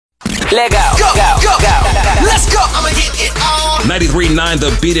Let go. Go. Let's go. I'ma get it on. 93.9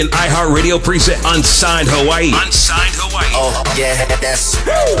 The Beat and iHeartRadio present Unsigned Hawaii. Oh, yeah, that's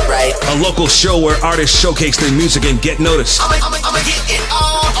right. A local show where artists showcase their music and get noticed. I'ma get it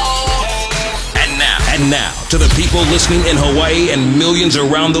on. And now, to the people listening in Hawaii and millions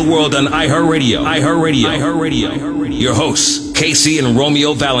around the world on iHeartRadio. Your hosts, Casey and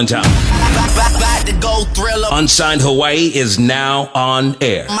Romeo Valentine. About to go Thriller. Unsigned Hawaii is now on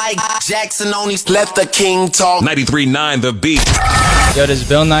air. Mike Jackson only let the king talk. 93.9 The Beat. Yo, this is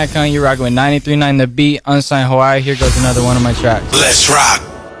Bill Nikon. You're rocking with 93.9 The Beat, Unsigned Hawaii. Here goes another one of my tracks. Let's rock.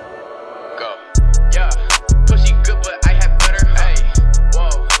 Go. Yeah. Pussy good, but I have better. Hey.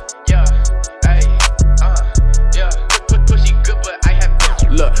 Whoa. Yeah. Hey. Yeah. Pussy good, but I have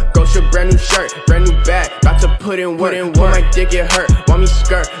better. Look, go shit, brand new shirt, brand new bag. About to put in work. When my dick get hurt, want me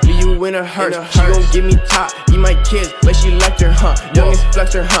skirt, leave you in a hurt. She gon' give me top, eat my kids, like she liked her, huh? Youngest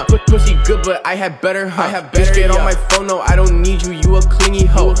flex her, huh? Pussy good, but I have better, huh? Bitch, get on my phone, no, I don't need you. You a clingy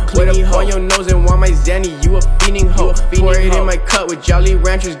hoe. Put up on your nose and want my Zanny. You a fiending hoe. Pour it in my cup with Jolly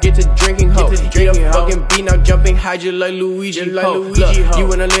Ranchers. Get to drinking hoe. Get a fucking beat now, jumping high just like Luigi. Look,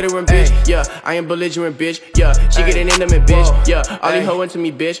 you in a littering bitch. Yeah, I am belligerent bitch. Yeah, she getting intimate bitch. Yeah, all these hoe into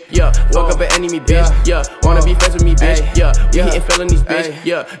me bitch. Yeah, walk up an enemy bitch. Yeah, wanna be friends with me bitch. Yeah, we hitting felonies bitch.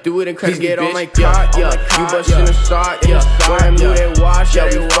 Yeah, do it in crazy bitch. Get on my car. Yeah, you bustin' a start. Yeah, when I move that wash. Yeah,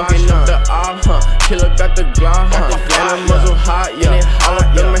 we fucking up the off. Killer got the glock. And the muzzle hot. Yeah, all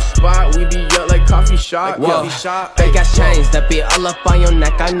up in my spot. We be up like coffee shop. They got chains that be all up on your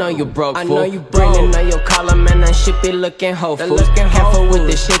neck. I know you broke. I know you broke. Bringing on your collar, man. That shit be looking hopeful. Careful with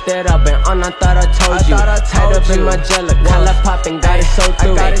the shit that I've been on. I thought I told you. Tied up in my jelly. Collar popping. Got it so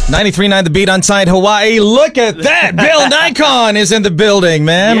through it. 93.9 The Beat, Unsigned Hawaii. Look at that. Bill Nikon is in the building,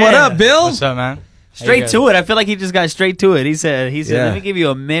 man. Yeah. What up, Bill? What's up, man? Straight to it. I feel like he just got straight to it. He said, let me give you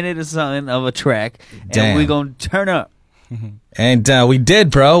a minute or something of a track, and we're going to turn up. And we did,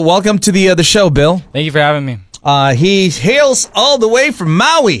 bro. Welcome to the show, Bill. Thank you for having me. He hails all the way from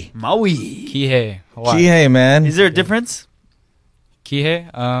Maui. Kihei, Hawaii. Kihei, man. Is there a difference? Kihei,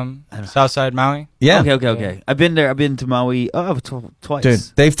 Southside Maui. Yeah. Okay. I've been there. I've been to Maui twice. Dude,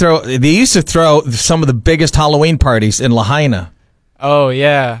 they used to throw some of the biggest Halloween parties in Lahaina. Oh,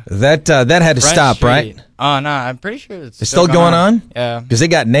 yeah. That had to stop, Street. right? Oh, no, I'm pretty sure it's still going on? Yeah. Because they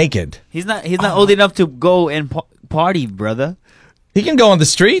got naked. He's not old enough to go and party, brother. He can go on the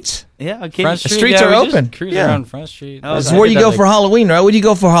streets. Yeah, okay. The streets are open. Cruise around Front Street. That's where you go for Halloween, right? Where'd you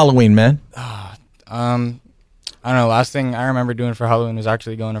go for Halloween, man? I don't know. Last thing I remember doing for Halloween was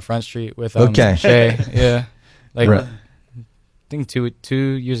actually going to Front Street with Shay. Yeah. Right. I think two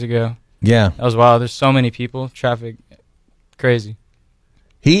years ago. Yeah. That was wild. There's so many people. Traffic. Crazy.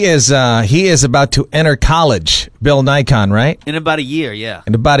 He is about to enter college, Bill Nikon, right? In about a year, yeah.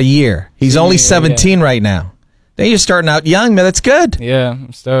 In about a year. He's only 17 right now. Then you're starting out young, man. That's good. Yeah,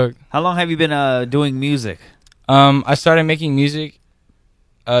 I'm stoked. How long have you been doing music? I started making music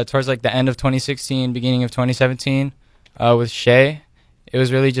towards like the end of 2016, beginning of 2017 with Shay. It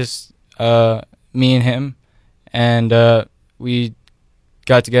was really just me and him, and we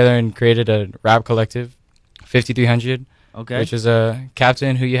got together and created a rap collective, 5300. Okay. Which is a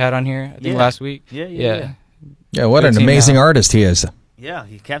Captain who you had on here, I think, last week. Yeah. Yeah, what an amazing artist he is. Yeah,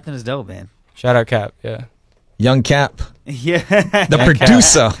 Captain is dope, man. Shout out Cap, yeah. Young Cap. Yeah. The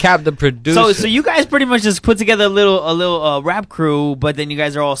producer. Cap the producer. So you guys pretty much just put together a little rap crew, but then you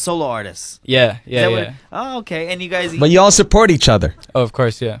guys are all solo artists. Yeah. Oh, okay. And you guys... But you all support each other. Oh, of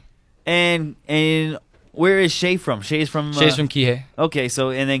course, yeah. And where is Shay from? Shay's from Kihei. Okay, so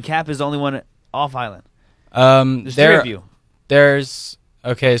and then Cap is the only one off island. There's three of you.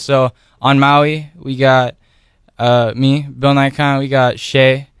 Okay, so on Maui we got me, Bill Nikon, we got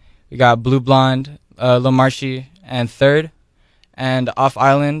Shay, we got Blue Blonde, Lil Marshy, and Third. And off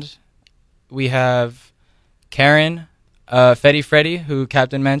island we have Karen, Fetty Freddy, who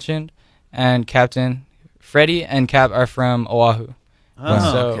Captain mentioned, and Captain Freddy and Cap are from Oahu.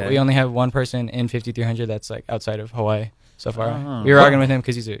 So we only have one person in 5300 that's like outside of Hawaii so far. We were rocking with him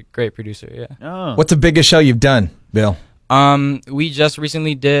because he's a great producer. Yeah. What's the biggest show you've done, Bill? We just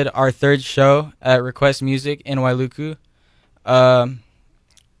recently did our third show at Request Music in Wailuku.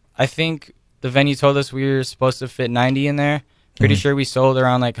 I think the venue told us we were supposed to fit 90 in there. Pretty sure we sold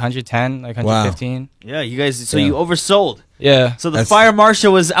around like 110, like 115. Wow. Yeah, you guys. So you oversold. Yeah. So the fire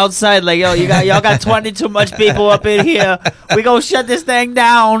marshal was outside, like, yo, y'all got 20 too much people up in here. We gonna shut this thing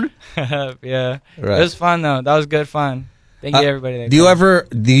down. Yeah. Right. It was fun though. That was good fun. Thank you, everybody. Do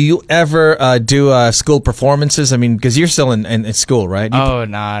you ever do school performances? I mean, because you're still in school, right?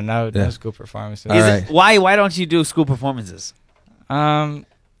 No school performances. Why don't you do school performances?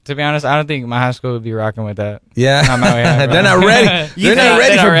 To be honest, I don't think my high school would be rocking with that. Yeah. Not Maui High, bro. They're not ready. They're not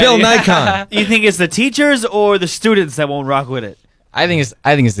ready for Bill Nikon. You think it's the teachers or the students that won't rock with it? I think it's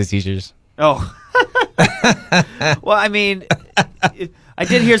the teachers. Oh. Well, I mean, I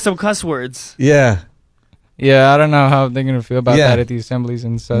did hear some cuss words. Yeah. Yeah, I don't know how they're gonna feel about that at the assemblies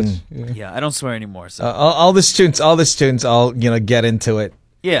and such. Yeah, I don't swear anymore. So. All the students all get into it.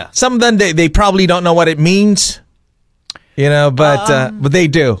 Yeah. Some of them they probably don't know what it means. But they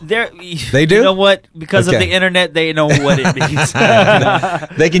do. They do? You know what? Because of the internet, they know what it means.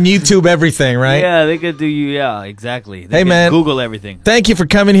 They can YouTube everything, right? Yeah, they could do. Yeah, exactly. They hey, can man. Google everything. Thank you for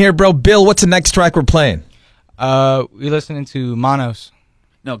coming here, bro. Bill, what's the next track we're playing? We're listening to Monos.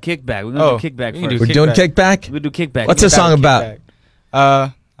 No, Kickback. We're going to do Kickback first. We're doing Kickback? We'll do Kickback. What's the song about?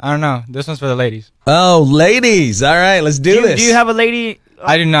 I don't know. This one's for the ladies. Oh, ladies. All right, let's do this. Do you have a lady?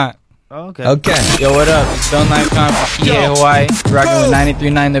 I do not. Oh, okay. Yo, what up? It's Bill Nikon from PA, Hawaii. Rocking with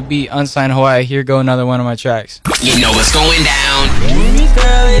 93.9 The Beat, Unsigned Hawaii. Here go another one of my tracks. You know what's going down. Baby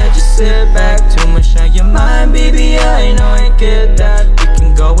girl, yeah, just sit back. Too much on your mind, baby, I know I get that. We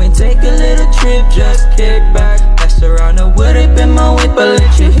can go and take a little trip, just kick back. Pass around the wood, it been my way, but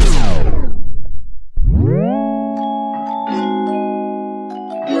let you hit.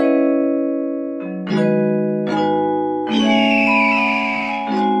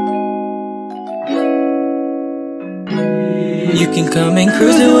 You can come and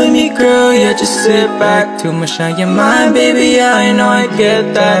cruise it with me, girl, yeah, just sit back. Too much on your mind, baby, yeah, I know I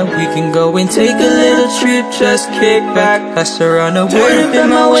get that. We can go and take a little trip, just kick back. Pass around the world, in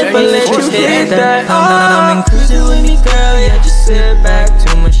my way, but let you hit that. Come and cruise it with me, girl, yeah, just sit back.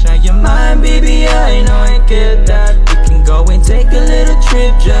 Too much on your mind, baby, yeah, I know I get that. We can go and take a little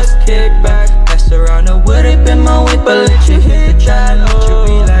trip, just kick back. Pass around the world, in my way, but let you hit that. Let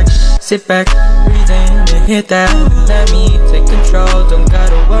you relax. Sit back, breathe in and hit that. Let me take control, don't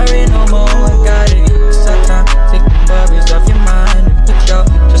gotta worry no more. I got it, it's our time. Take the worries off your mind and put your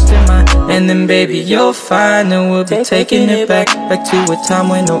trust in mine. And then baby, you'll find that we'll be taking it back to a time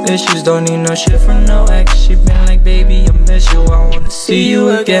when no issues, don't need no shit from no ex. She been like, baby, I miss you, I wanna see you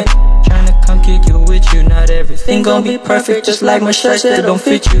again. Tryna come kick it with you, not everything gon' be perfect. Just like my shirts that don't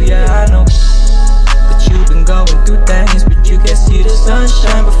fit you, yeah, I know. You've been going through things, but you can see the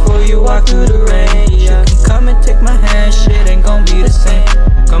sunshine before you walk through the rain. Yeah. You can come and take my hand, shit ain't gon' be the same.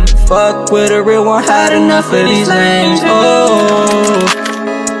 Come and fuck with a real one, had enough of these lanes. Oh,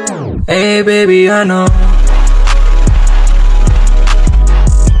 hey baby, I know.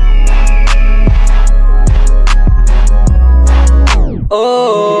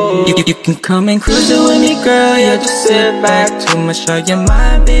 Oh, you can come and cruise it with me, girl, yeah, just sit back. Too much on your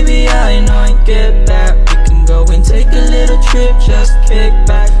mind, baby, I know I get that. We can go and take a little trip, just kick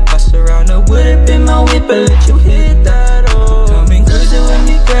back. Pass around the wood, it been my way, but let you hit that. Oh, come and cruise it with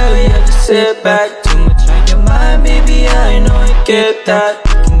me, girl, yeah, just sit back. Too much on your mind, baby, I know I get that.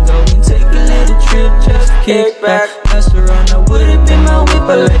 We can go and take a little trip, just kick back. Pass around the wood, it been my way,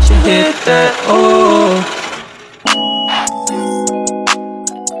 but let you hit that. Oh.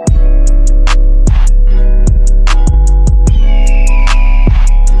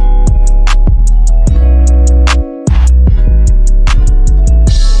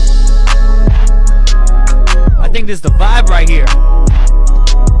 This is the vibe right here.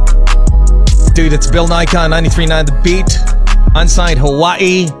 Dude, it's Bill Nikon, 93.9 The Beat, Unsigned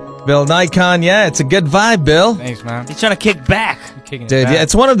Hawaii. Bill Nikon, yeah, it's a good vibe, Bill. Thanks, man. He's trying to kick back. Dude, yeah,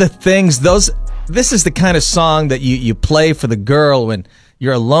 it's one of the things, this is the kind of song that you play for the girl when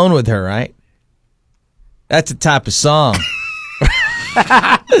you're alone with her, right? That's the type of song.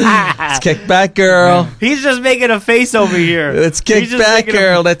 Let's kick back, girl. He's just making a face over here. Let's kick back,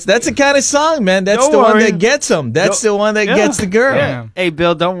 girl. That's the kind of song, man. That's the one that gets them. That's the one that gets the girl. Yeah. Hey,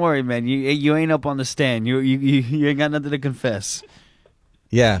 Bill, don't worry, man. You ain't up on the stand. You ain't got nothing to confess.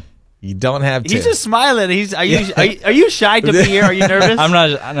 Yeah, you don't have to. He's just smiling. Are you shy to be here? Are you nervous? I'm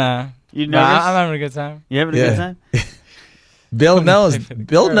not. Nah. You nervous? I'm having a good time. You having a good time? Bill knows.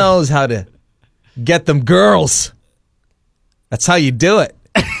 Bill knows how to get them girls. That's how you do it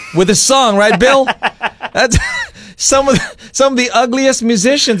with a song, right, Bill? That's some of the ugliest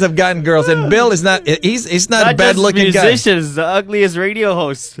musicians have gotten girls, and Bill is not. He's not a bad looking guy. Musicians, the ugliest radio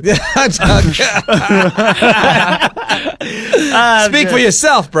host. Speak for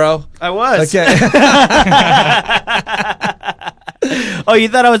yourself, bro. I was. Okay. Oh, you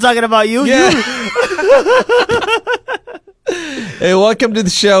thought I was talking about you? Yeah. Hey, welcome to the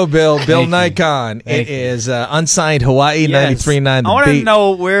show, Bill. Bill Nikon. It is Unsigned Hawaii, 93.9 The I want to Beat.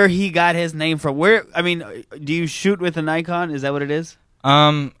 know where he got his name from. Do you shoot with a Nikon? Is that what it is?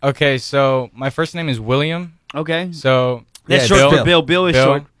 Okay, so my first name is William. Okay. So that's short for Bill. Bill is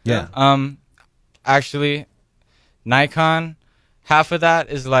short. Yeah. Actually, Nikon, half of that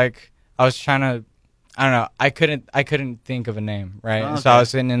is like I was trying to, I don't know, I couldn't think of a name, right? Okay. So I was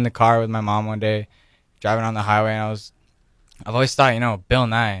sitting in the car with my mom one day, driving on the highway, and I've always thought, Bill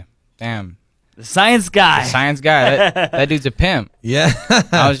Nye, damn, The science guy. the science guy, that dude's a pimp. Yeah.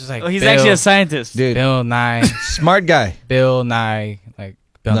 I was just like, Oh, he's Bill, actually a scientist. Dude. Bill Nye, Smart guy. Bill Nye, like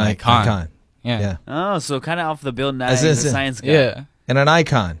Bill Nye Con. Icon. Yeah. Yeah. Oh, so kind of off the Bill Nye, As the is it. science guy. Yeah. And an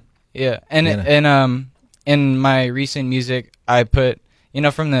icon. Yeah, and You know. and in my recent music, I put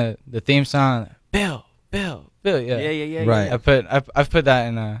from the theme song, Bill, yeah. Right. I've put that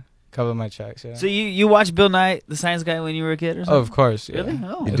in a couple of my tracks. Yeah. So you watched Bill Nye, the science guy, when you were a kid or something? Oh, of course. Yeah. Really?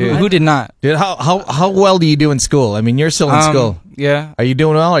 Oh, Dude. Who did not? Dude, how well do you do in school? I mean, you're still in school. Yeah. Are you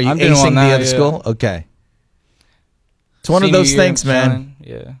doing well? Are you I'm doing well acing now, the other yeah. school? Okay. It's one of Senior those year, things, man.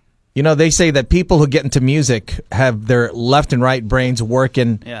 chilling, Yeah. They say that people who get into music have their left and right brains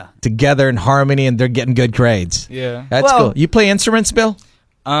working Yeah. together in harmony, and they're getting good grades. Yeah. That's Well- cool. You play instruments, Bill?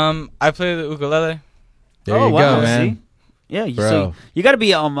 I play the ukulele. There Oh, you wow, go, man. see? Yeah, Bro. so you got to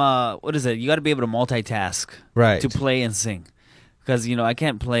be what is it? You got to be able to multitask, Right. to play and sing. Because I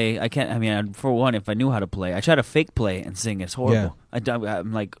can't play. I mean, for one, if I knew how to play, I try to fake play and sing. It's horrible.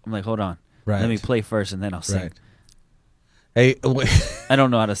 I'm like, hold on. Right. Let me play first, and then I'll sing. Right. Hey, I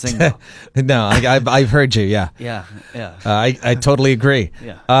don't know how to sing. Though. no, I've heard you. Yeah. Yeah, yeah. I totally agree.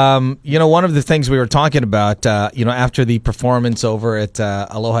 Yeah. One of the things we were talking about, after the performance over at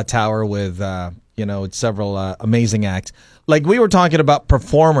Aloha Tower with, several amazing acts, like we were talking about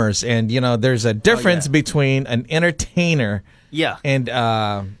performers, and, there's a difference between an entertainer Yeah. and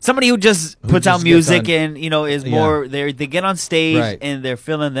Somebody who just Who puts just out music gets and is more they get on stage Right. and they're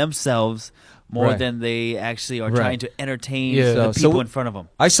feeling themselves more Right. than they actually are Right. trying to entertain Yeah. the So- people in front of them.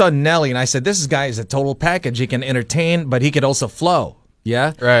 I saw Nelly, and I said, this guy is a total package. He can entertain, but he could also flow.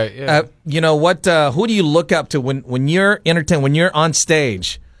 Yeah? Right. Yeah. Who do you look up to when you're entertained, when you're on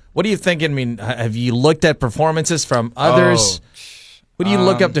stage? What are you thinking? I mean, have you looked at performances from others? Who do you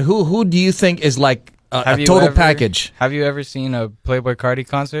look up to? Who do you think is like a Have you total ever- package? Have you ever seen a Playboi Carti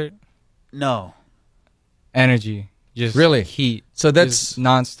concert? No. Energy. Just Really? heat. So that's just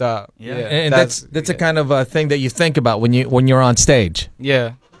nonstop. Yeah. and that's a kind of a thing that you think about when you're on stage.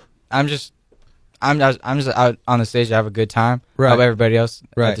 Yeah, I'm just out on the stage to have a good time. Right. Hope everybody else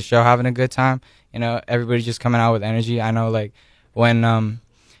Right. at the show having a good time. Everybody's just coming out with energy. I know, like when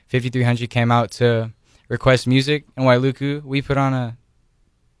 5300 came out to request music in Wailuku, we put on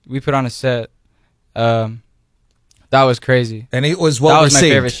a set. That was crazy. And it was well That was received.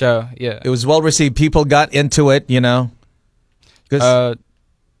 my favorite show. Yeah. It was well received. People got into it. 'Cause-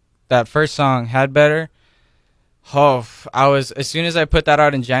 That first song, Had Better. Oh, as soon as I put that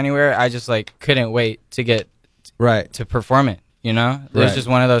out in January, I just like couldn't wait to get right. to perform it. It was Right. just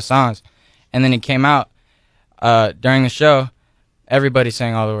one of those songs. And then it came out during the show. Everybody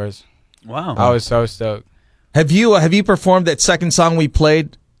sang all the words. Wow. I was so stoked. Have you performed that second song we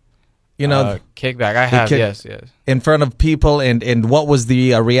played? Kickback. I have, kick- yes. In front of people, and what was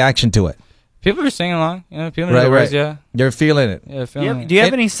the reaction to it? People were singing along. People knew Right, the words, right. yeah. You're feeling it. Yeah, feeling it. Do you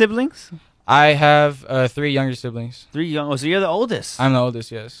have any siblings? I have 3 younger siblings. 3 young. Oh, so you're the oldest. I'm the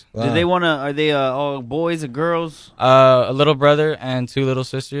oldest, yes. Wow. Do they want to? Are they all boys or girls? A little brother and 2 little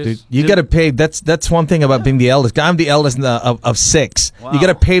sisters. Dude, you got to pave. That's one thing about being the eldest. I'm the eldest of 6. Wow. You got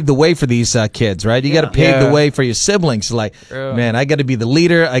to pave the way for these kids, right? You got to pave the Yeah. way for your siblings. Like, True. man, I got to be the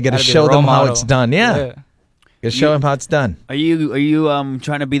leader. I got to Gotta be the show them role how model. it's done. Yeah, Gotta show them how it's done. Are you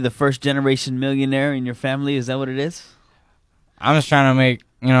trying to be the first generation millionaire in your family? Is that what it is? I'm just trying to make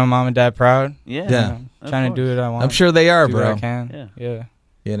mom and dad proud. Yeah. Yeah. Trying to do what I want. I'm sure they are, do what bro. I can. Yeah.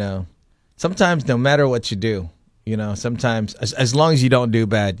 Sometimes no matter what you do, sometimes as long as you don't do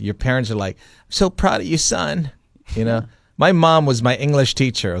bad, your parents are like, I'm so proud of you, son. My mom was my English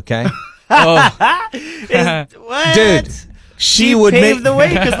teacher, okay? What? Dude, she would paved make the way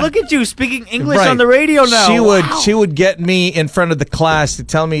because look at you speaking English Right. on the radio now. She would get me in front of the class to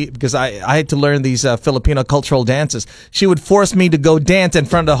tell me, because I had to learn these Filipino cultural dances. She would force me to go dance in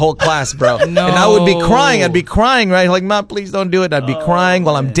front of the whole class, bro. No. And I would be crying. I'd be crying, right? Like, Mom, please don't do it. I'd be crying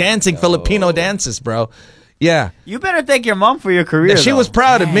while I'm dancing Filipino dances, bro. Yeah. You better thank your mom for your career. She though. was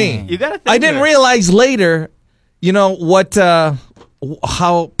proud of me. You gotta. Thank I didn't her. realize later, what,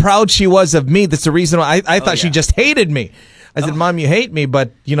 how proud she was of me. That's the reason why I thought she yeah. just hated me. I said, Mom, you hate me,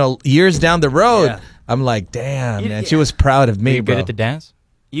 but years down the road, Yeah. I'm like, damn, You- man, she was proud of me, You bro. good at the dance?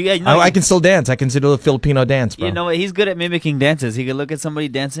 I can still dance. I can still do a Filipino dance, bro. You know what? He's good at mimicking dances. He can look at somebody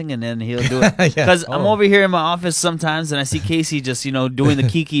dancing and then he'll do it. Because Yeah. I'm over here in my office sometimes and I see Casey just, doing the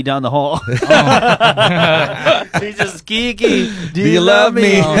kiki down the hall. He just, Kiki, do you love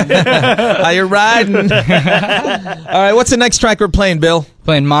me? Are you riding? All right, what's the next track we're playing, Bill?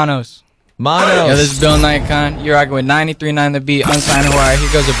 Playing Monos. Monos. Yo, this is Bill Nikon. You're rocking with 93.9 The Beat, Unsigned Hawaii.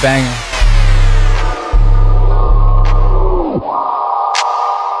 Here goes a banger.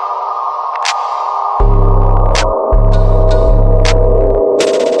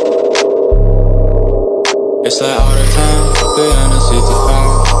 It's like all the time,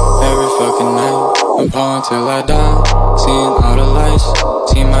 365, every fucking night. I'm pouring till I die, seeing all the lights,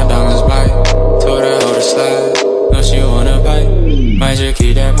 see my diamonds bright. Told her how to slide, know she wanna bite. Might just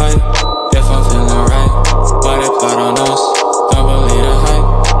keep that pipe, if I'm feeling right. Why they plot on us, don't believe the hype.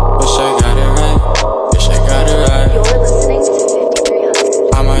 Wish I got it right, wish I got it right. You're listening to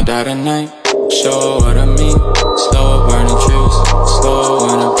 5300. I might die tonight, show her what I mean. Slow burning trees, slow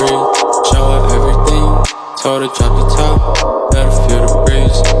when I breathe. Show her everything. Told her drop the top, let her feel the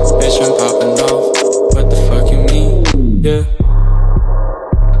breeze. Bitch, I'm popping off, what the fuck you mean? Yeah.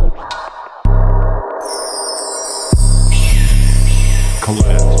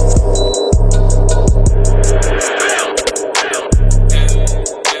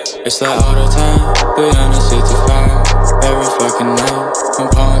 It's like all the time, 365, every fucking night. I'm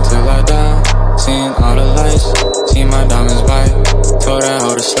pouring till I die, seeing all the lights, see my diamonds bright. Told her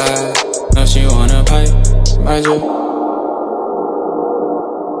how to slide, know she wanna pipe.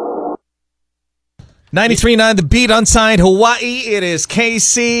 93.9 The Beat, Unsigned Hawaii. It is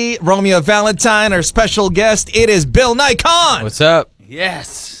KC, Romeo Valentine, our special guest. It is Bill Nikon. What's up?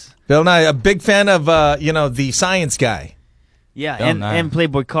 Yes. Bill Nye, a big fan of, the science guy. Yeah, Bill Nye. and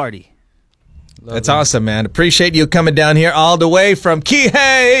Playboy Cardi. That's awesome, man. Appreciate you coming down here all the way from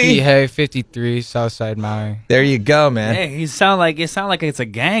Kihei. Kihei 53, Southside Maui. There you go, man. Hey, it sound like it's a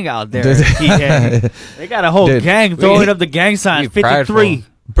gang out there. They got a whole Dude, gang throwing up the gang sign. be prideful. 53.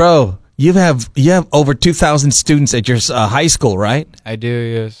 Bro, you have over 2,000 students at your high school, right? I do,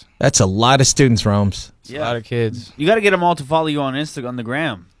 yes. That's a lot of students, Romes. It's a lot of kids. You got to get them all to follow you on Instagram, on the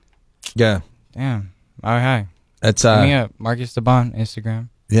gram. Yeah. Damn. Maui High. That's Hit me up. Marcus DeBon, Instagram.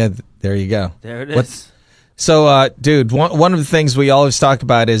 Yeah, there you go. There it is. What- So, dude, one of the things we always talk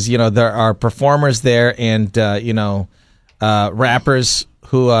about is, there are performers there and, rappers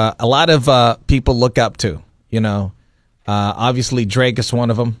who a lot of people look up to, Obviously, Drake is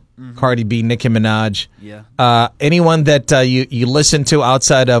one of them. Mm-hmm. Cardi B, Nicki Minaj. Yeah. Anyone that you listen to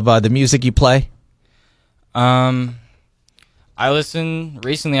outside of the music you play?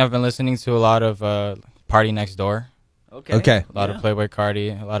 Recently I've been listening to a lot of Party Next Door. Okay. A lot of Playboy Cardi,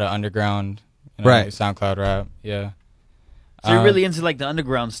 a lot of underground, Right. SoundCloud rap. Yeah. So you're really into like the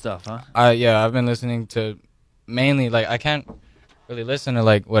underground stuff, huh? Yeah, I've been listening to mainly I can't really listen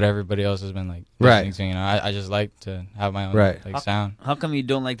to what everybody else has been listening to. I just like to have my own sound. How come you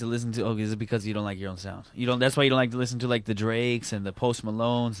don't like to listen to? Is it because you don't like your own sound? You don't. That's why you don't like to listen to the Drakes and the Post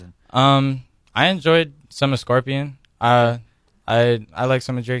Malones and. I enjoyed some of Scorpion. I like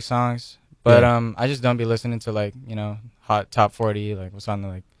some of Drake's songs, but I just don't be listening to hot top 40 what's on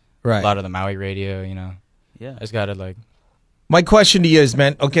the a lot of the Maui radio. Yeah. I just gotta My question to you is,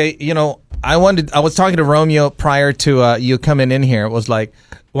 man, okay, I was talking to Romeo prior to you coming in here. It was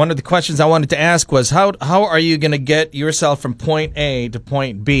one of the questions I wanted to ask was how are you going to get yourself from point A to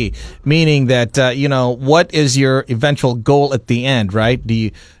point B? Meaning that, what is your eventual goal at the end, right?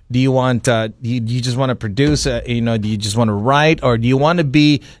 Do you want, do you just want to produce, do you just want to write, or do you want to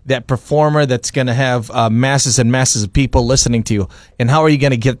be that performer that's going to have masses and masses of people listening to you? And how are you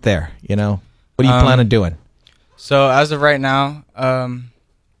going to get there? What do you plan on doing? So as of right now, I'm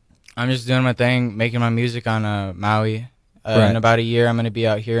just doing my thing, making my music on Maui. In about a year, I'm going to be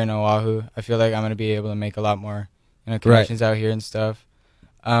out here in Oahu. I feel like I'm going to be able to make a lot more connections out here and stuff.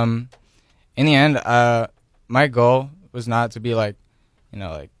 In the end, my goal was not to be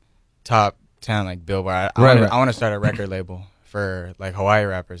top 10 Billboard. I want to start a record label for Hawaii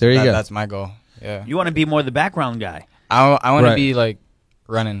rappers. There you go. That's my goal. Yeah. You want to be more the background guy. I want to be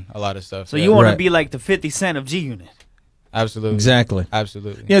running a lot of stuff. So you want to be like the 50 Cent of G Unit. Absolutely. Exactly.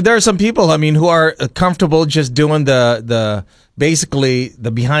 Absolutely. Yeah, there are some people, who are comfortable just doing the basically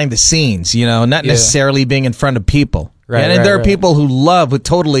the behind the scenes, not necessarily being in front of people. Right. And there are people who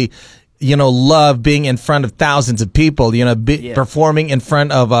totally, love being in front of thousands of people, performing in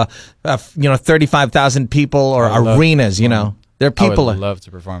front of 35,000 people or arenas, There are people I would love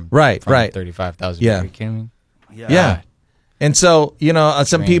to perform. Right. 35,000. Yeah. Are you kidding me? Yeah. And so,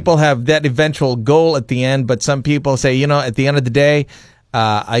 some people have that eventual goal at the end, but some people say, at the end of the day,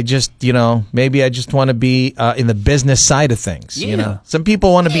 I just, maybe I just want to be in the business side of things. Yeah. Some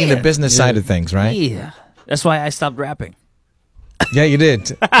people want to be in the business side of things, right? Yeah. That's why I stopped rapping. Yeah, you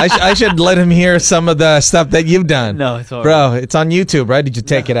did. I should let him hear some of the stuff that you've done. No, it's all bro. It's on YouTube, right? Did you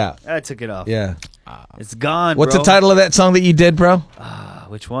take it out? I took it off. Yeah. It's gone. What's bro. the title of that song that you did, bro?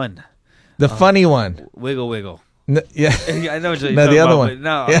 Which one? The funny one. Wiggle Wiggle. Yeah. I know what you're No, talking the other about, one. but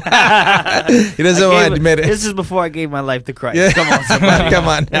no. Yeah. He doesn't want to admit it. This is before I gave my life to Christ. Yeah. Come on, somebody. Come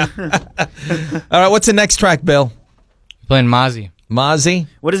on. All right, what's the next track, Bill? Playing Mozzie. Mozzie?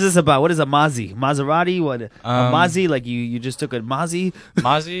 What is this about? What is a Mozzie? Maserati? What? A Mozzie? Like you just took a Mozzie?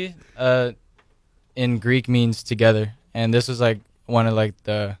 Mozzie, in Greek means together, and this was like one of like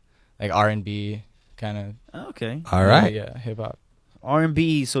the R&B kind of. Okay. All right. Yeah, hip hop.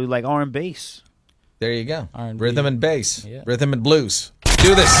 R&B, so like R&B bass. There you go. R&B. Rhythm and bass. Yeah. Rhythm and blues.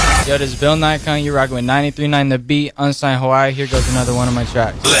 Do this. Yo, this is Bill Nikon. You're rocking with 93.9 The Beat, Unsigned Hawaii. Here goes another one of my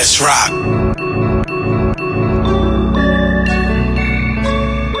tracks. Let's rock.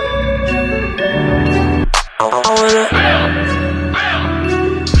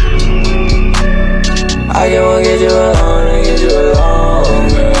 I just wanna get you alone and get you alone,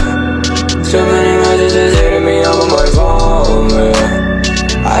 man. Too many messages hitting me up on my phone, man.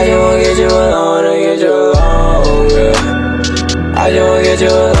 I just wanna get you alone and get you alone, man. I just wanna get you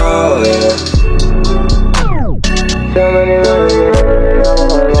alone, yeah. Too many messages hitting me up on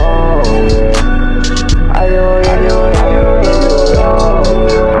my phone, man. I just wanna get you alone, man.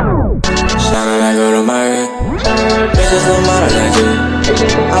 Shining like gold on my head. Bitches look model like you.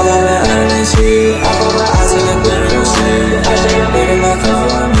 I'm a man and it's here. I see the glitter of sleep. Baby, my cup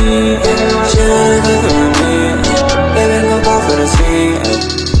for me. She wanna cook for me. Baby, go pop for the tea.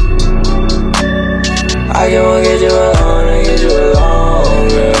 I just wanna get you alone and get you alone,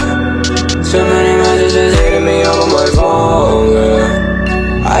 yeah. Too many messages hitting me up on my phone,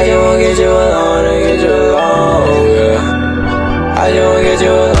 yeah. I just wanna get you alone and get you alone, yeah. I just wanna get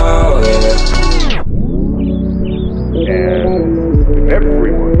you alone, yeah.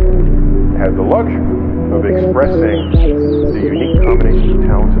 Everyone has the luxury of expressing the unique combination of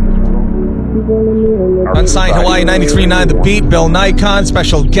talents in this world. Our Unsigned Hawaii 93.9 The Beat. Bill Nikon,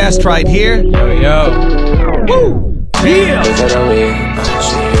 special guest right here. Yo. Woo!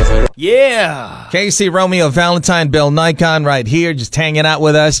 Yeah. Casey, Romeo, Valentine, Bill Nikon right here, just hanging out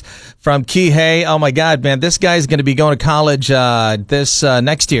with us from Kihei. Oh my God, man, this guy's going to be going to college this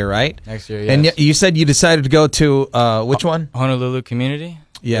next year, right? Next year, yes. And you said you decided to go to which one? Honolulu Community.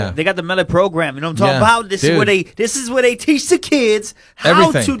 Yeah. They got the Melody program. You know what I'm talking Yeah, about? This dude. is where they teach the kids how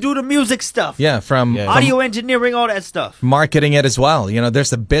Everything. to do the music stuff. Yeah, from Audio engineering, all that stuff. marketing it as well. You know,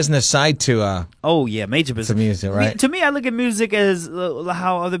 there's the business side to Oh yeah, major business. music, right? To me, I look at music as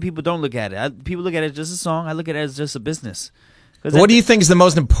how other people don't look at it. People look at it as just a song. I look at it as just a business. What do you think is the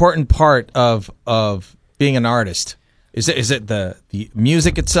most important part of being an artist? Is it the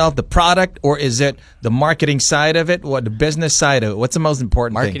music itself, the product, or is it the marketing side of it, or the business side of it? What's the most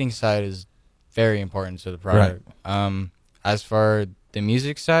important Marketing side is very important to the product. As for the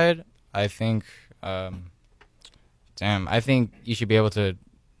music side, I think, I think you should be able to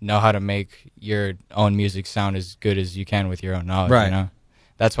know how to make your own music sound as good as you can with your own knowledge. Right. You know?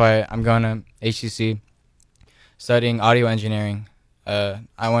 That's why I'm going to HCC, studying audio engineering. I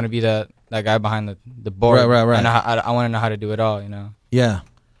want to be that guy behind the board. Right. I want to know how to do it all. You know. Yeah.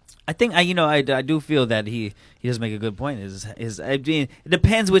 I think I do feel that he does make a good point. I mean, it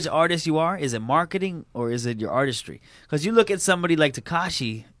depends which artist you are. Is it marketing or is it your artistry? Because you look at somebody like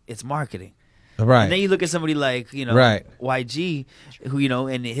Tekashi, it's marketing. Right. And then you look at somebody like Right. YG, who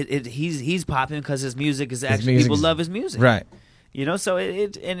and he's popping because his music is actually music people is- love his music. Right. So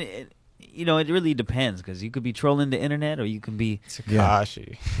it really depends because you could be trolling the internet or you can be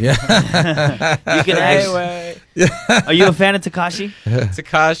Tekashi. Yeah. you can actually. Are you a fan of Tekashi?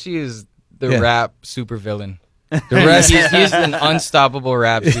 Tekashi is the Yeah. rap supervillain. The rest. He's an unstoppable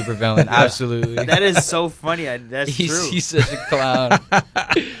rap supervillain. Absolutely. That is so funny. That's true. He's such a clown.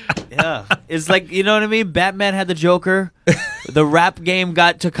 Yeah, it's like, you know what I mean. Batman had the Joker. The rap game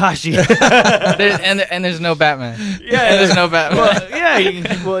got Tekashi. and there's no Batman. Yeah, and there's no Batman.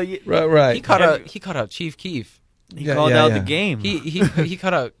 Right. He caught out Chief Keef. He called out the game. He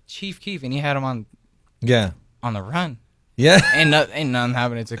caught out Chief Keef and he had him on the run. Yeah. Ain't nothing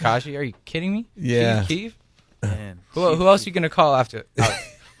happening to Tekashi. Are you kidding me? Yeah. Chief Keef. Man. Who else you gonna call after?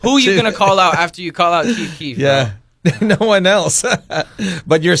 Who you gonna call out after you call out Chief Keef? Yeah. No one else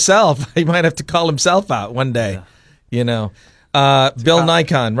but yourself. He might have to call himself out one day. You know. Bill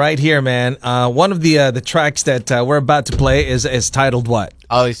Nikon right here, man. One of the tracks that we're about to play is titled what?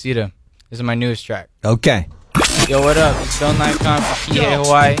 Ali Sita. This is my newest track. Okay. Yo, what up? It's Bill Nikon from Kihei,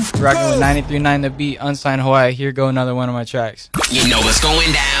 Hawaii. Rocking with 93.9 The Beat, Unsigned Hawaii. Here go another one of my tracks. You know what's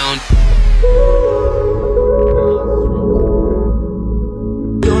going down.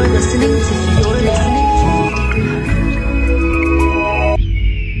 You're listening to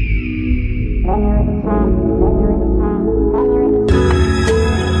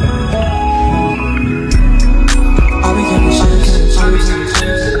I'll be giving chips,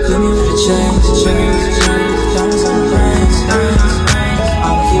 hit me with a chains, diamonds on the brains,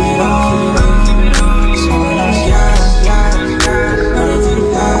 I'ma keep it on, smoking on the gas, running through the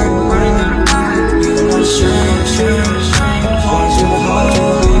pack, you know the string, wanna do the hard,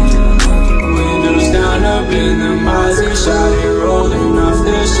 windows down up in the Mazda, shot it rolling off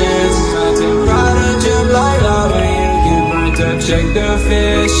the shins, melting product drip like lava, you get burnt up, check the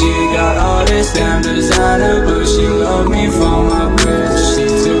fit, she got all this damn designer, but she love me for my bitch. She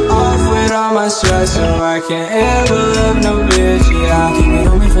took off with all my stress, so I can't ever love no bitch. Yeah, keep it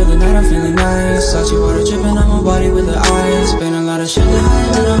on me for the night, I'm feeling nice. Sachi water dripping on my body with the ice. Been a lot of shit that I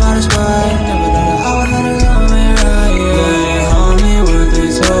ain't about to spy. Never thought that I would have to love me right. Yeah, they hold me what they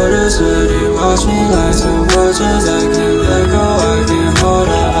told us, but they watch me like some vultures. I can't let go, I can't hold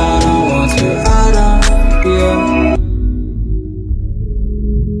her. I don't want to, I don't, yeah.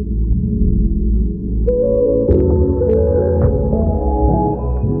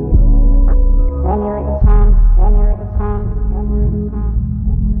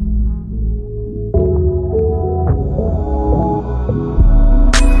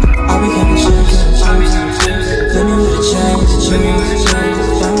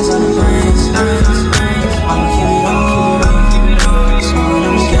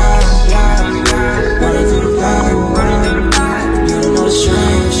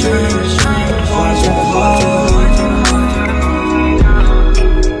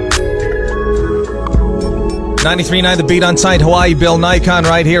 .939 The Beat, Unsigned Hawaii. Bill Nikon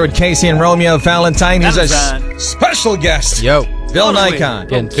right here with Casey and Romeo Valentine. He's a special guest. Yo, Bill Nikon.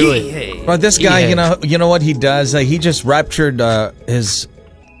 Getting to it. But this guy, you know what he does? He just ruptured his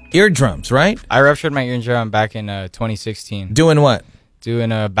eardrums, right? I ruptured my eardrum back in 2016. Doing what?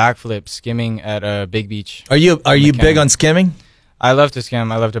 Doing a backflip, skimming at Big Beach. Are you big on skimming? I love to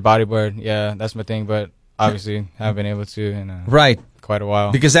skim. I love to bodyboard. Yeah, that's my thing. But obviously, haven't been able to in right. quite a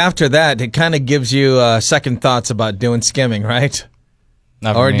while. Because after that, it kind of gives you second thoughts about doing skimming, right?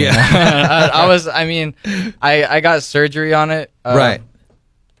 Not for me. I got surgery on it. Right.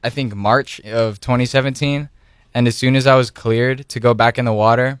 I think March of 2017, and as soon as I was cleared to go back in the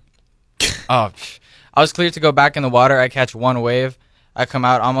water, I was cleared to go back in the water. I catch one wave. I come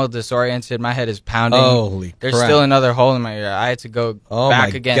out almost disoriented. My head is pounding. Holy There's crap. still another hole in my ear. I had to go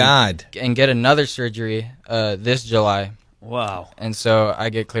back again God. and get another surgery this July. Wow. And so I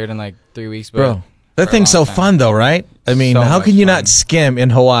get cleared in like 3 weeks. But Bro, that thing's so fun though, right? I mean, So how much can you fun. not skim in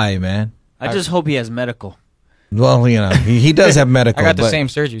Hawaii, man? I just hope he has medical. Well, you know, he does have medical. I got the but- same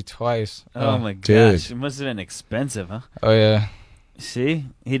surgery twice. Oh my dude. gosh. It must have been expensive, huh? Oh, yeah. See?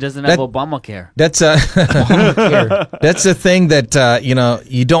 He doesn't have That- Obamacare. That's that's the thing that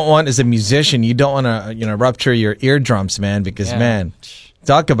you don't want as a musician. You don't want to rupture your eardrums, man, because Yeah. man,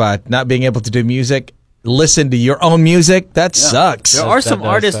 talk about not being able to do music. Listen to your own music. That sucks. There are That some does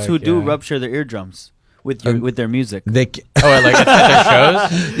artists suck, who do yeah. rupture their eardrums with their music. They, Like at their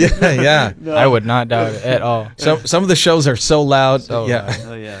shows? yeah. I would not doubt it at all. Some of the shows are so loud. So yeah. loud.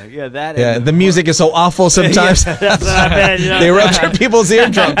 Oh yeah, that. Yeah, and the music is so awful sometimes. That's what I meant, you know? They rupture people's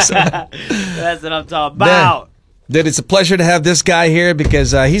eardrums. That's what I'm talking about. Dude, it's a pleasure to have this guy here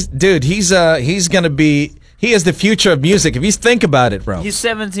because he's gonna be. He is the future of music. If you think about it, bro. He's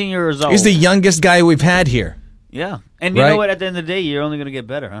 17 years old. He's the youngest guy we've had here. Yeah, and you Right? know what? At the end of the day, you're only gonna get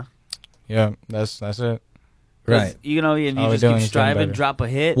better, huh? Yeah, that's it. 'Cause, Right. You know, and you All we're just doing keep is getting striving, better. drop a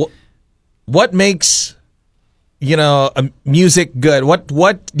hit. What makes music good? What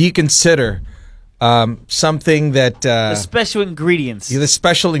do you consider something that The special ingredients. the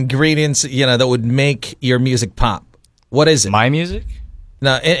special ingredients that would make your music pop? What is it? My music?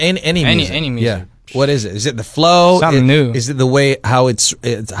 No, any music. Any music. Yeah. What is it? Is it the flow? Something new. Is it the way how it's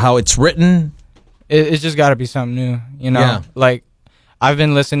written? It's just got to be something new, Yeah. Like, I've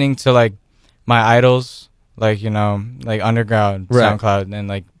been listening to, like, my idols, like, like Underground, Right. SoundCloud, and,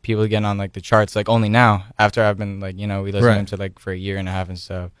 like, people getting on, like, the charts, like, only now, after I've been, like, we listened to Right. them to, like, for a year and a half and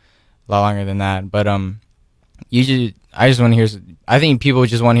stuff, a lot longer than that. But, I just want to hear, I think people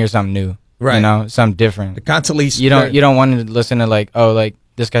just want to hear something new, Right. something different. Constantly. You don't want to listen to, like, oh, like,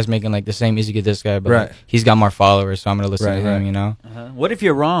 this guy's making, like, the same music as this guy, but Right. like, he's got more followers, so I'm going to listen Right, to him, right. What if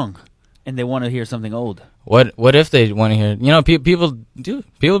you're wrong? and they want to hear something old. What if they want to hear? You know, people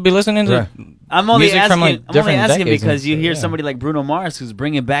be listening to. Right. I'm only music asking. from, like, I'm only different asking decades because and you stuff, hear yeah. somebody like Bruno Mars who's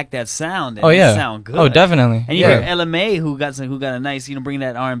bringing back that sound. And Oh yeah, it sound good. Oh definitely. And you yeah. hear LMA who got a nice, bringing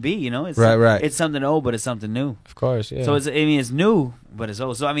that R&B. You know, it's Right. It's something old, but it's something new. Of course, yeah. So it's new, but it's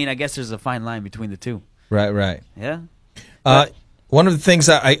old. So I guess there's a fine line between the two. Right. Yeah. One of the things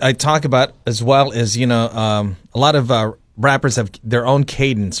I talk about as well is, a lot of rappers have their own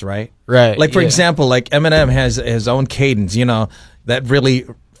cadence, right? Right. Like, for yeah. example, like Eminem has his own cadence, that really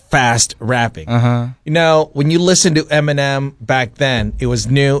fast rapping. When you listen to Eminem back then, it was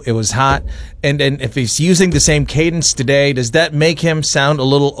new, it was hot. And if he's using the same cadence today, does that make him sound a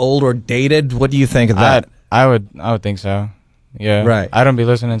little old or dated? What do you think of that? I would think so. Yeah. Right. I don't be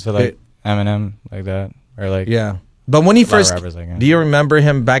listening to like Eminem like that or like Yeah. But when he first, rappers like him. do you remember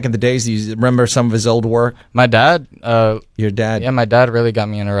him back in the days? Do you remember some of his old work? My dad. Your dad? Yeah, my dad really got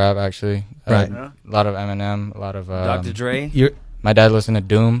me into rap actually. Right. A lot of Eminem, a lot of Dr. Dre. My dad listened to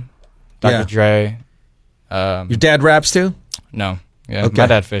Doom, Dr. Yeah. Dre. Your dad raps too? No. Yeah. Okay. My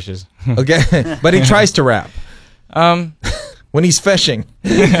dad fishes. Okay, but he tries to rap when he's fishing.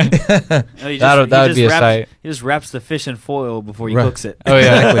 That would be a sight. He just wraps the fish in foil before he Right. cooks it. Oh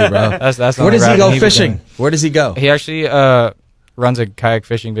yeah, Exactly, bro. That's the Where only does he rapping go be fishing? doing. Where does he go? He actually runs a kayak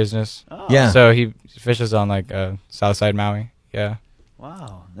fishing business. Oh. Yeah. So he fishes on like Southside Maui. Yeah.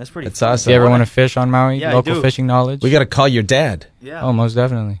 Wow, that's pretty. That's cool. awesome. Do you ever want to fish on Maui? Yeah, I Local do. fishing knowledge. We got to call your dad. Yeah. Oh, most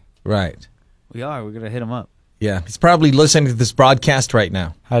definitely. Right. We are. We're gonna hit him up. Yeah. He's probably listening to this broadcast right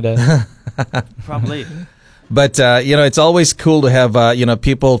now. Hi, Dad. Probably. But it's always cool to have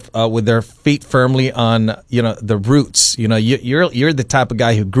people with their feet firmly on the roots. You're the type of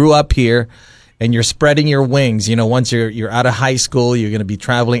guy who grew up here, and you're spreading your wings. Once you're out of high school, you're going to be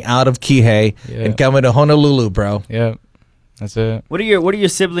traveling out of Kihei and coming to Honolulu, bro. Yeah, that's it. What do your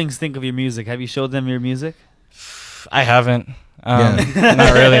siblings think of your music? Have you showed them your music? I haven't.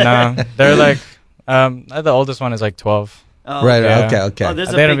 Not really. No, they're like the oldest one is like 12. Oh, Right. yeah. Okay. Oh, there's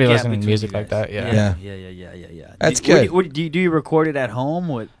a They don't big be gap listening to between music you like guys. that. Yeah. Yeah. That's do, good. Do you record it at home?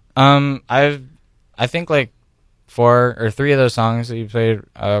 What? I think like 4 or 3 of those songs that you played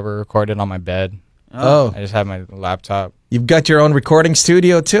were recorded on my bed. Oh. I just had my laptop. You've got your own recording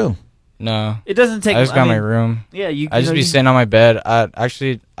studio too. No. It doesn't take. I just got my room. Yeah, I just be sitting on my bed. I've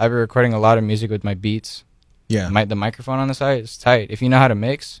been recording a lot of music with my beats. Yeah. The microphone on the side is tight. If you know how to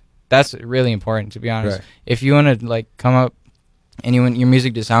mix, that's really important, to be honest. Right. If you want to like come up and you want your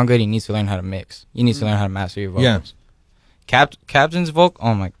music to sound good, you need to learn how to mix. You need to learn how to master your vocals. Yeah. Captain's vocal.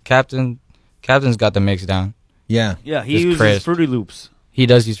 Oh my, Captain's got the mix down. Yeah. Yeah, he Just uses crisp. Fruity Loops. He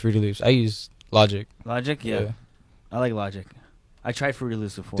does use Fruity Loops. I use Logic. Logic, yeah. I like Logic. I tried Fruity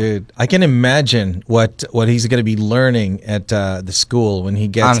Loops before. Dude, I can imagine what he's going to be learning at the school when he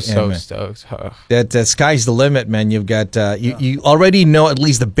gets I'm so in. stoked. Ugh. That sky's the limit, man. You've got you already know at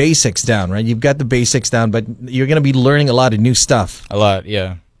least the basics down, right? You've got the basics down, but you're going to be learning a lot of new stuff. A lot,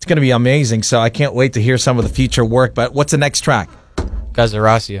 yeah. It's going to be amazing. So I can't wait to hear some of the future work. But what's the next track?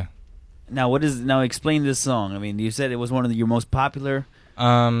 Gazaracia. Now, explain this song. I mean, you said it was one of your most popular.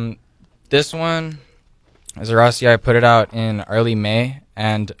 This one, Gazaracia, I put it out in early May,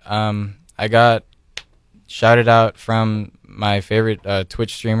 and I got shouted out from my favorite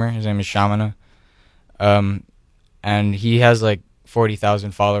Twitch streamer. His name is Shamana. And he has like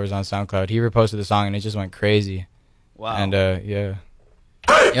 40,000 followers on SoundCloud. He reposted the song, and it just went crazy. Wow. And yeah.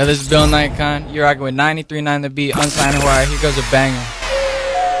 Yo, this is Bill Nightcon. You're rocking with 93.9 The Beat, Unsigned Hawaii. Here goes a banger.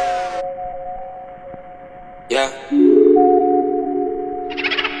 Yeah.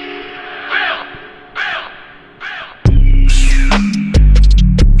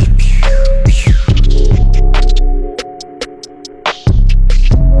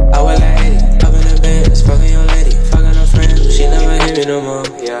 I was like 80, up in the Benz, fucking your lady, fucking her friend. She never hit me no more,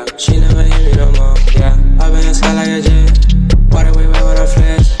 yeah. She never hit me no more, yeah. Up in the sky like a jet, water way when I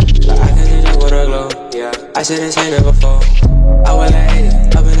flash, but I can just wanna glow, yeah. I said this ain't never before. I was like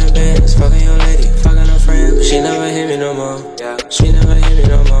 80, up in the Benz, fucking your lady, fucking her friend. She never hit me no more, yeah. She never hit me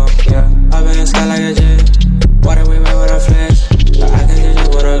no more, yeah. Up in the sky like a jet, water way when I flash, but I can just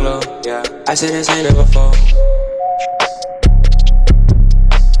wanna glow, yeah. I said this ain't never before.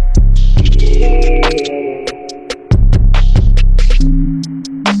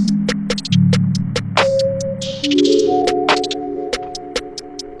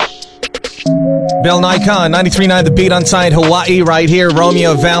 Bill Nikon, 93.9 The Beat, Unsigned Hawaii, right here.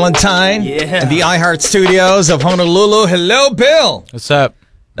 Romeo Valentine. Yeah. In the iHeart Studios of Honolulu. Hello, Bill. What's up?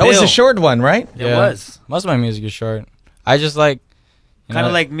 That was Bill. a short one, right? It was. Most of my music is short. I just like... Kind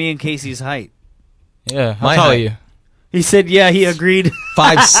of like me and Casey's height. Yeah. How My tall are height. you? He said, yeah, he agreed.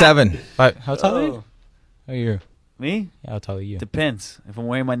 5'7". How tall are you? How are you? Me? Yeah, how tall are you? Depends. If I'm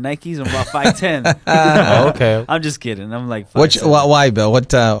wearing my Nikes, I'm about 5'10". Oh, okay. I'm just kidding. I'm like 5'7". Why, Bill?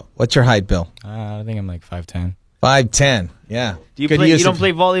 What's your height, Bill? I think I'm like 5'10". 5'10". Yeah. Do you Could play? use You don't it.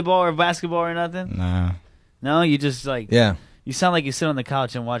 play volleyball or basketball or nothing? Nah. No, you just like. Yeah. You sound like you sit on the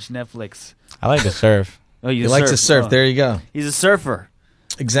couch and watch Netflix. I like to surf. Oh, He likes to surf. Oh. There you go. He's a surfer.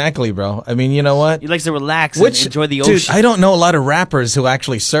 Exactly, bro. I mean, you know what? He likes to relax and enjoy the ocean. Dude, I don't know a lot of rappers who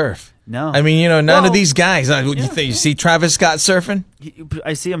actually surf. No. I mean, you know, none Well, of these guys. You see Travis Scott surfing?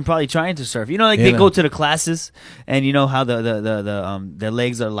 I see him probably trying to surf. You know, like You they know. go to the classes, and you know how their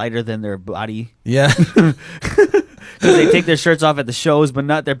legs are lighter than their body. Yeah. Because they take their shirts off at the shows, but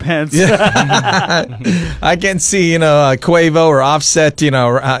not their pants. I can't see, Quavo or Offset,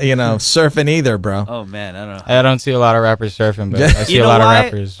 surfing either, bro. Oh man, I don't know. I don't see a lot of rappers surfing, but I see You a know lot why? of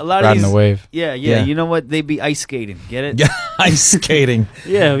rappers A lot of riding these- the wave. Yeah. Yeah. You know what? They be ice skating. Get it? Yeah, ice skating.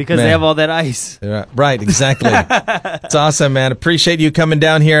 Yeah, because Man. they have all that ice. Right, exactly. It's awesome, man. Appreciate you coming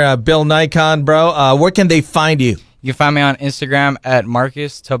down here, Bill Nikon, bro. Where can they find you? You can find me on Instagram at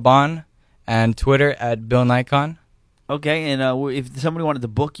Marcus Taban and Twitter at Bill Nikon. Okay, and if somebody wanted to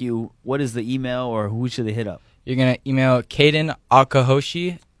book you, what is the email or who should they hit up? You're going to email Kaden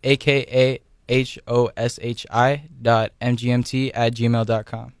Akahoshi,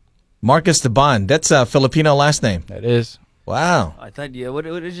 AKAHOSHI.mgmt@gmail.com. Marcus Taban. That's a Filipino last name. That is. Wow. I thought, what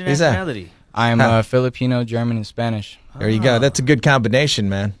is your Who's that? nationality? I'm Filipino, German, and Spanish. There you go. That's a good combination,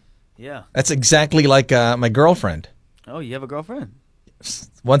 man. Yeah. That's exactly like my girlfriend. Oh, you have a girlfriend?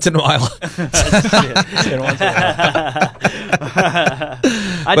 Once in a while.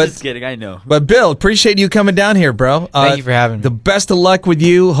 I'm But- just kidding. I know. But Bill, appreciate you coming down here, bro. Thank you for having me. The best of luck with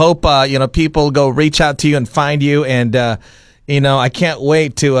you. Hope people go reach out to you and find you. And I can't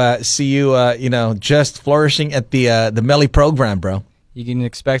wait to see you. Just flourishing at the Melly program, bro. You can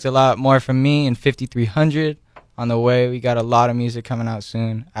expect a lot more from me in 5300 on the way. We got a lot of music coming out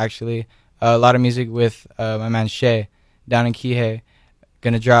soon, actually. A lot of music with my man Shay down in Kihei.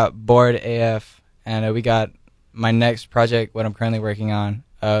 Gonna drop Bored AF. And we got my next project, what I'm currently working on,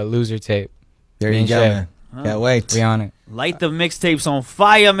 Loser Tape. There Me you and go, Shay. man. Can't wait. We on it. Light the mixtapes on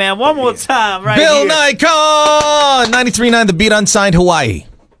fire, man. One more time, right Bill here. Nikon, 93.9 The Beat, Unsigned, Hawaii.